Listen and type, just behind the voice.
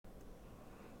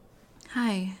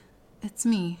Hi, it's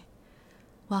me.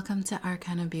 Welcome to Our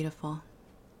Kind of Beautiful.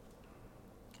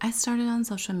 I started on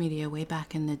social media way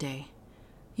back in the day.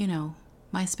 You know,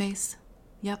 MySpace.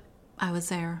 Yep, I was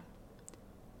there.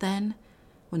 Then,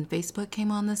 when Facebook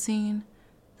came on the scene,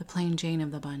 the plain Jane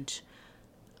of the bunch,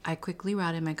 I quickly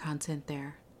routed my content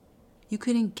there. You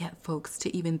couldn't get folks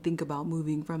to even think about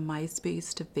moving from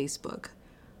MySpace to Facebook,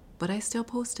 but I still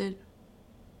posted.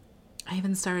 I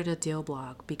even started a deal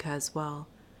blog because, well,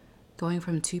 going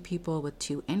from two people with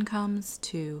two incomes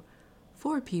to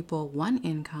four people, one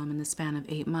income in the span of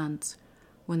 8 months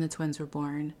when the twins were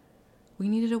born, we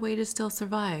needed a way to still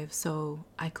survive, so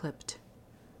I clipped.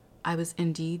 I was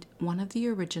indeed one of the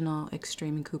original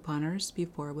extreme couponers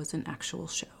before it was an actual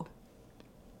show.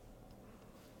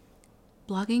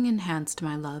 Blogging enhanced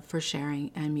my love for sharing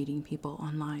and meeting people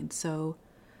online, so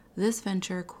this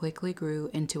venture quickly grew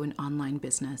into an online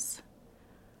business.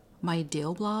 My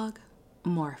deal blog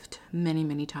morphed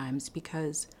many times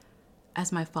because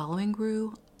as my following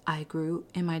grew, I grew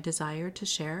in my desire to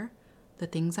share the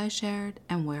things I shared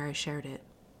and where I shared it.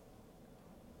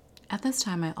 At this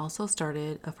time, I also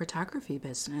started a photography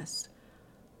business,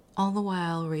 all the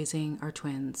while raising our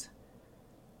twins.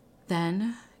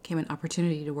 Then came an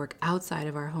opportunity to work outside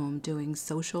of our home doing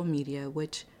social media,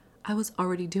 which I was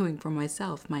already doing for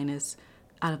myself, minus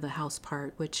out of the house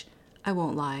part, which I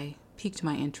won't lie, piqued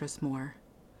my interest more.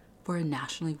 For a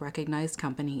nationally recognized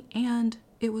company, and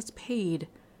it was paid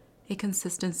a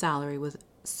consistent salary with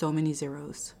so many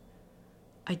zeros.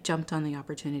 I jumped on the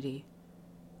opportunity.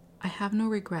 I have no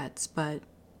regrets, but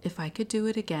if I could do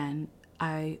it again,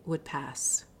 I would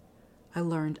pass. I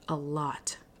learned a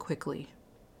lot quickly.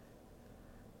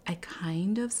 I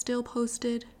kind of still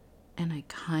posted, and I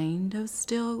kind of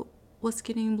still was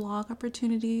getting blog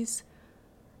opportunities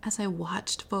as I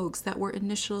watched folks that were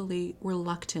initially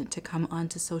reluctant to come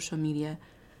onto social media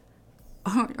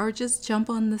or just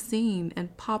jump on the scene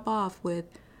and pop off with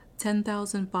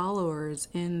 10,000 followers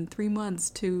in 3 months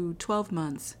to 12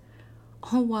 months.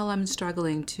 All while I'm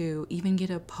struggling to even get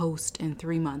a post in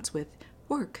 3 months with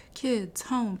work, kids,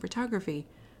 home, photography.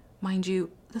 Mind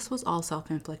you, this was all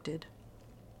self-inflicted.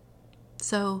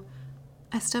 So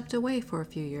I stepped away for a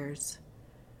few years.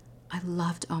 I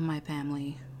loved all my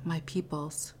family, my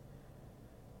peoples.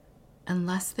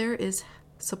 Unless there is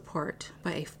support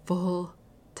by a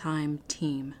full-time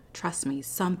team, trust me,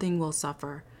 something will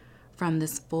suffer from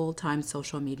this full-time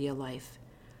social media life.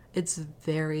 It's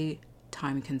very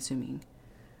time-consuming.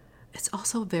 It's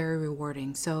also very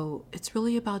rewarding, so it's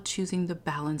really about choosing the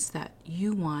balance that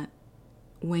you want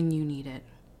when you need it.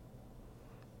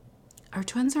 Our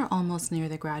twins are almost near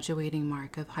the graduating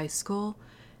mark of high school,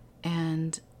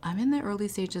 and I'm in the early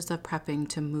stages of prepping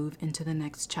to move into the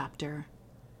next chapter.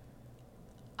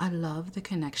 I love the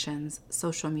connections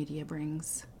social media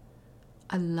brings.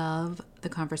 I love the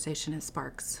conversation it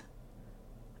sparks.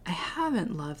 I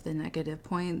haven't loved the negative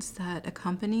points that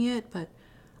accompany it, but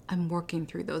I'm working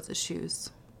through those issues.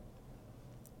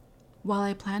 While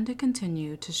I plan to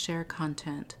continue to share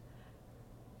content,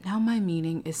 now my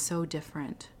meaning is so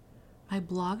different. My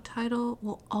blog title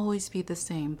will always be the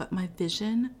same, but my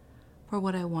vision for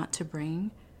what I want to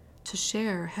bring to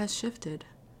share has shifted.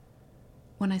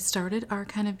 When I started Our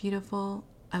Kind of Beautiful,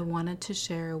 I wanted to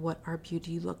share what our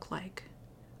beauty looked like,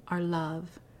 our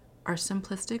love, our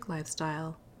simplistic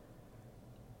lifestyle.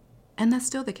 And that's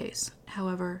still the case.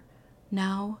 However,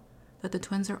 now that the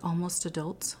twins are almost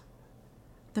adults,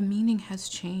 the meaning has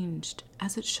changed,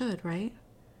 as it should, right?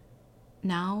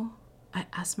 Now, I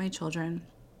ask my children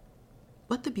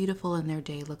what the beautiful in their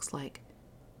day looks like,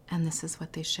 and this is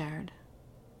what they shared.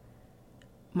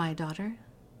 My daughter,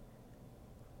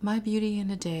 my beauty in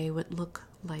a day would look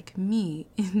like me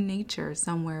in nature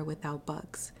somewhere without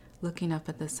bugs, looking up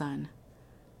at the sun.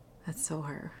 That's so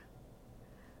her.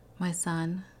 My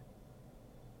son,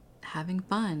 having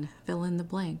fun, fill in the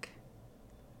blank.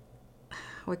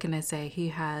 What can I say? He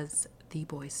has the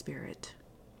boy spirit.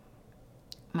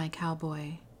 My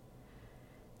cowboy,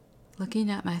 looking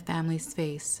at my family's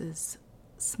faces,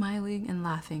 smiling and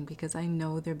laughing because I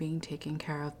know they're being taken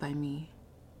care of by me.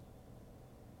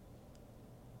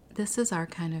 This is Our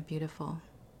Kind of Beautiful.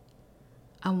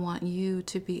 I want you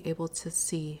to be able to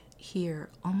see, hear,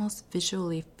 almost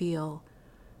visually feel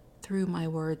through my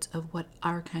words of what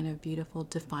Our Kind of Beautiful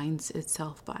defines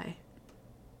itself by.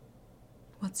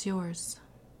 What's yours?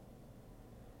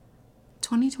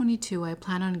 2022, I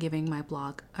plan on giving my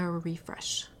blog a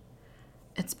refresh.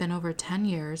 It's been over 10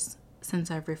 years since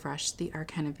I've refreshed the Our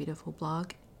Kind of Beautiful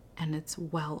blog, and it's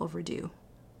well overdue.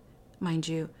 Mind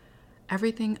you,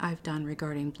 everything I've done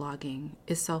regarding blogging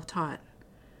is self-taught.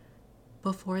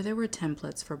 Before there were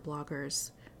templates for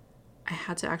bloggers, I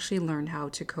had to actually learn how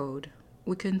to code.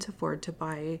 We couldn't afford to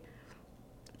buy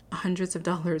hundreds of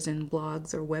dollars in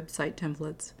blogs or website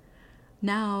templates.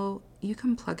 Now you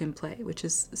can plug and play, which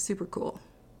is super cool.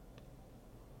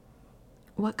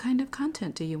 What kind of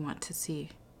content do you want to see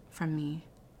from me?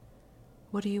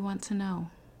 What do you want to know?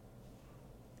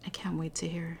 I can't wait to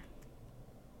hear.